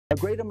A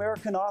great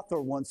American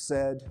author once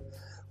said,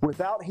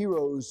 "Without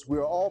heroes, we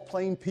are all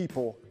plain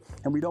people,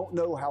 and we don't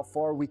know how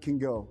far we can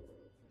go."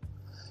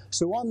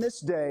 So on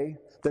this day,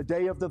 the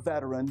Day of the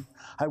Veteran,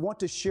 I want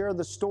to share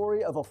the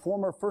story of a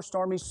former First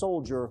Army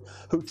soldier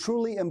who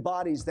truly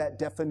embodies that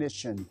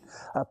definition,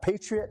 a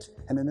patriot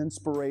and an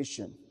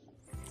inspiration.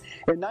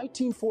 In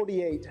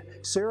 1948,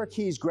 Sarah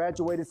Keys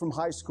graduated from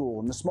high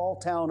school in the small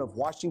town of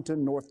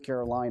Washington, North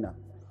Carolina.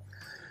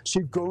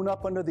 She'd grown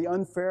up under the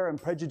unfair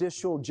and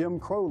prejudicial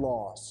Jim Crow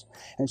laws,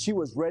 and she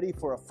was ready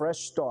for a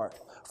fresh start,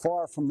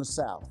 far from the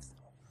South.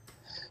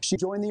 She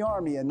joined the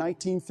Army in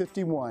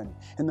 1951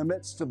 in the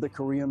midst of the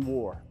Korean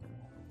War.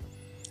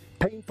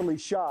 Painfully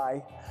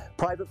shy,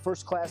 Private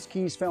First Class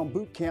Keys found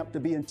boot camp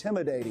to be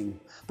intimidating,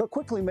 but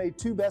quickly made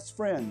two best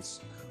friends,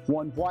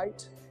 one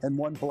white and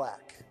one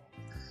black.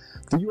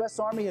 The U.S.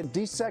 Army had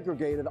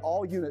desegregated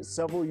all units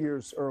several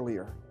years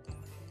earlier.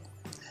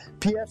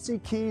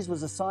 PFC Keys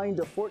was assigned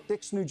to Fort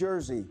Dix, New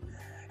Jersey,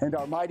 and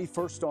our mighty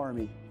First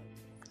Army.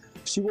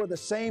 She wore the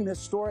same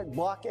historic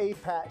Block A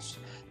patch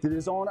that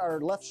is on our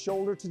left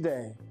shoulder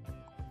today.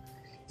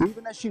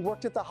 Even as she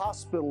worked at the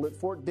hospital at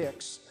Fort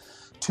Dix,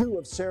 two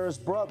of Sarah's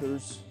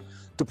brothers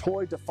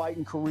deployed to fight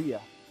in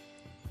Korea.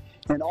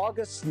 In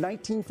August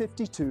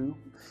 1952,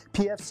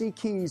 PFC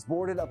Keys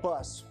boarded a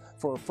bus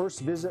for her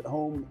first visit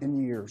home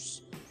in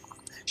years.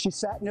 She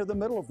sat near the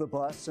middle of the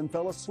bus and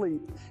fell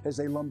asleep as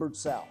they lumbered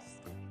south.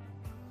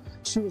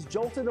 She was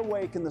jolted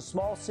awake in the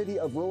small city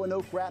of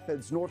Roanoke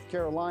Rapids, North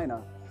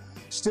Carolina,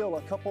 still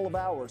a couple of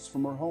hours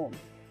from her home.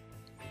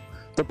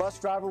 The bus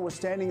driver was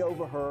standing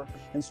over her,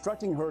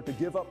 instructing her to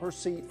give up her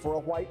seat for a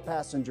white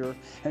passenger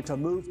and to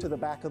move to the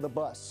back of the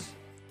bus.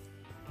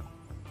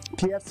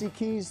 PFC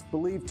Keys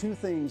believed two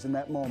things in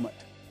that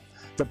moment.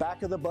 The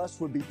back of the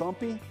bus would be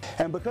bumpy,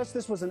 and because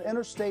this was an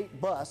interstate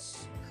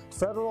bus,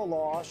 federal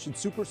law should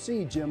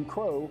supersede Jim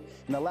Crow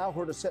and allow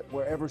her to sit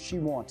wherever she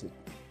wanted.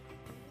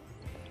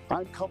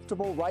 "I'm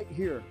comfortable right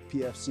here,"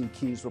 PFC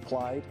Keys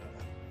replied.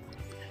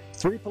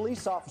 3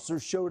 police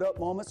officers showed up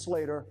moments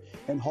later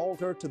and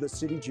hauled her to the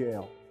city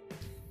jail.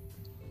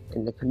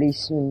 And the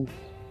policeman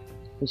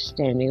was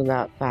standing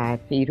about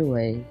 5 feet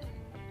away.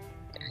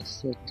 I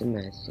said to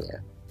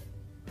myself,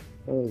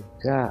 "Oh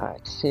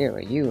God,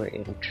 Sarah, you are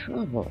in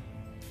trouble."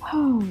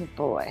 Oh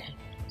boy.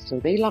 So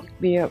they locked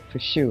me up for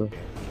sure.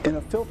 In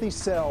a filthy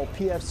cell,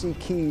 PFC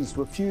Keys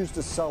refused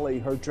to sully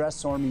her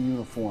dress Army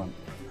uniform.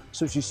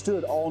 So she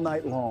stood all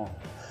night long,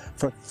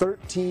 for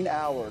 13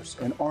 hours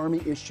in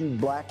Army-issued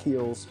black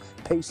heels,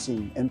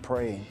 pacing and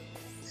praying.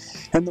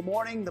 In the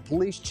morning, the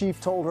police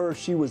chief told her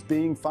she was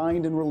being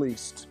fined and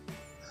released.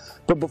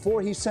 But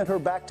before he sent her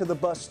back to the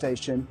bus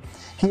station,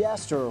 he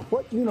asked her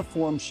what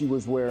uniform she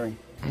was wearing.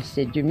 I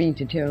said, "You mean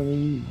to tell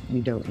me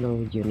you don't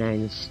know the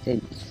United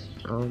States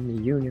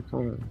Army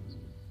uniform?"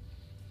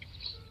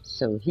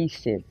 So he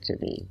said to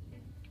me,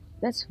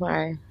 "That's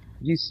why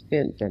you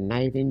spent the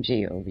night in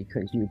jail,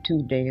 because you're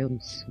too damn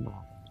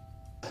small."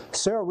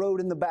 Sarah rode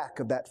in the back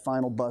of that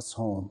final bus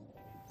home.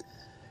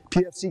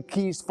 PFC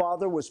Keys'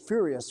 father was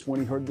furious when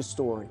he heard the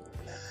story.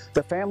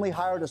 The family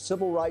hired a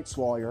civil rights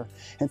lawyer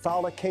and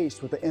filed a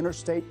case with the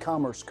Interstate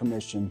Commerce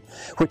Commission,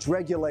 which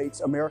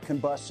regulates American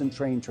bus and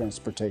train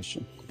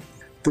transportation.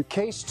 The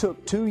case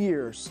took 2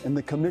 years, and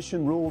the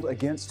commission ruled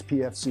against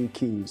PFC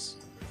Keys.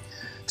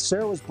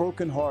 Sarah was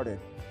brokenhearted.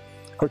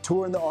 Her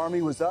tour in the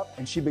Army was up,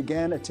 and she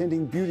began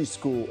attending beauty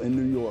school in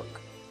New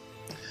York.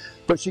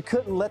 But she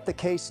couldn't let the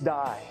case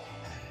die.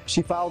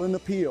 She filed an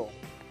appeal.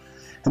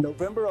 In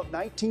November of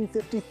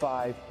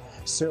 1955,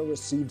 Sarah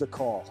received a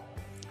call.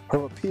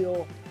 Her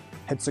appeal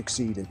had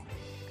succeeded.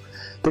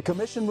 The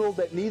commission ruled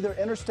that neither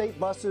interstate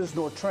buses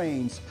nor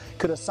trains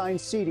could assign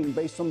seating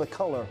based on the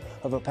color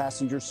of a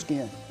passenger's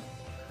skin.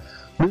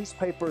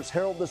 Newspapers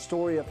herald the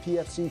story of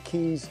PFC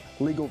Keys'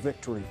 legal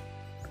victory.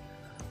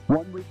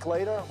 1 week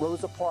later,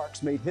 Rosa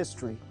Parks made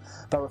history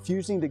by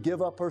refusing to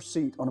give up her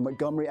seat on a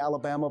Montgomery,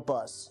 Alabama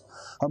bus,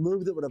 a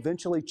move that would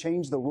eventually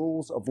change the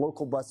rules of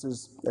local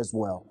buses as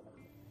well.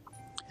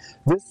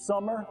 This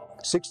summer,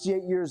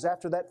 68 years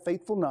after that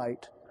fateful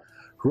night,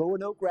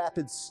 Roanoke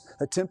Rapids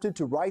attempted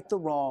to right the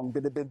wrong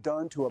that had been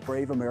done to a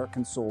brave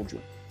American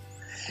soldier.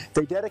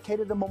 They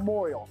dedicated a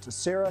memorial to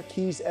Sarah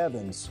Keys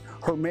Evans,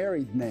 her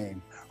married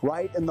name,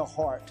 right in the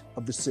heart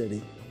of the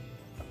city.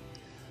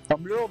 A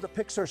mural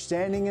depicts her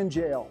standing in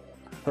jail,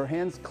 her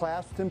hands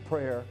clasped in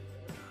prayer,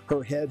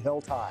 her head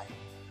held high.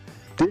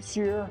 This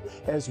year,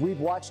 as we've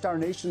watched our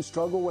nation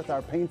struggle with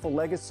our painful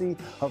legacy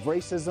of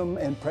racism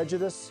and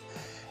prejudice,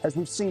 as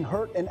we've seen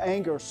hurt and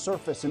anger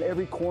surface in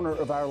every corner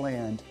of our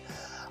land,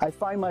 I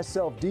find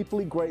myself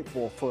deeply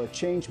grateful for a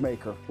change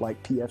maker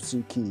like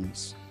PFC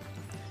Keys.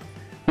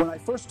 When I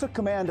first took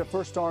command of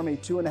First Army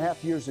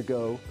 2.5 years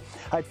ago,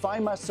 I'd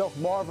find myself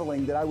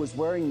marveling that I was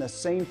wearing the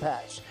same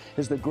patch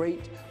as the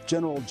great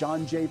General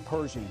John J.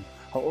 Pershing,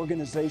 our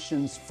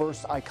organization's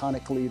first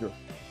iconic leader.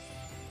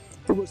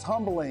 It was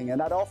humbling,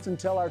 and I'd often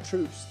tell our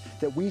troops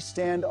that we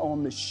stand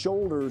on the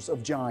shoulders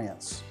of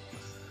giants.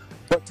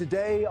 But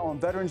today, on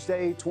Veterans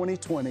Day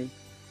 2020,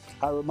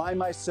 I remind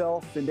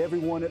myself and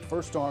everyone at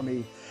First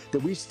Army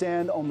that we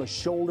stand on the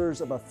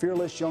shoulders of a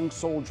fearless young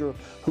soldier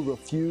who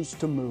refused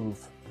to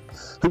move,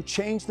 who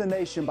changed the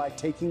nation by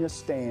taking a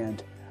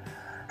stand,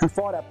 who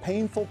fought a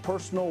painful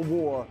personal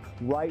war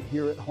right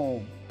here at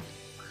home.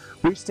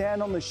 We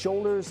stand on the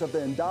shoulders of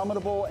the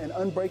indomitable and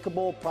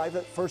unbreakable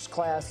Private First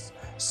Class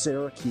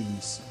Sarah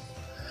Keys.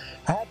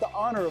 I had the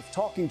honor of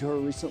talking to her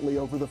recently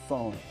over the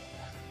phone.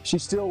 She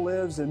still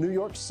lives in New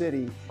York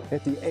City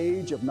at the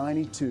age of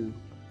 92.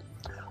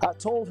 I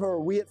told her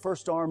we at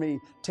First Army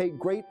take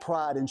great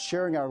pride in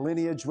sharing our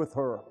lineage with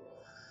her.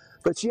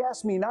 But she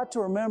asked me not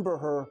to remember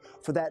her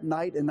for that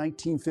night in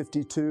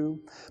 1952,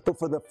 but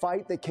for the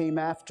fight that came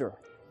after.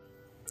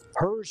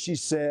 Hers, she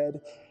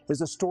said,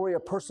 is a story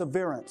of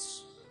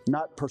perseverance,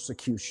 not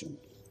persecution.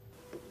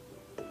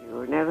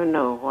 You'll never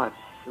know what's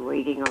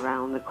waiting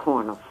around the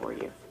corner for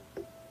you.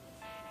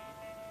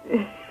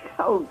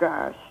 Oh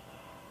gosh.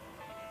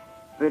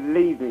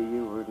 Believe me,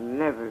 you'd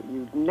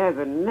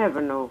never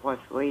know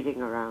what's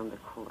waiting around the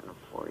corner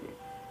for you.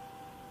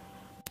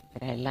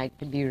 But I'd like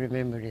to be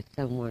remembered as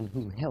someone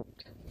who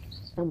helped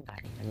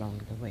somebody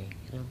along the way,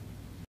 you know.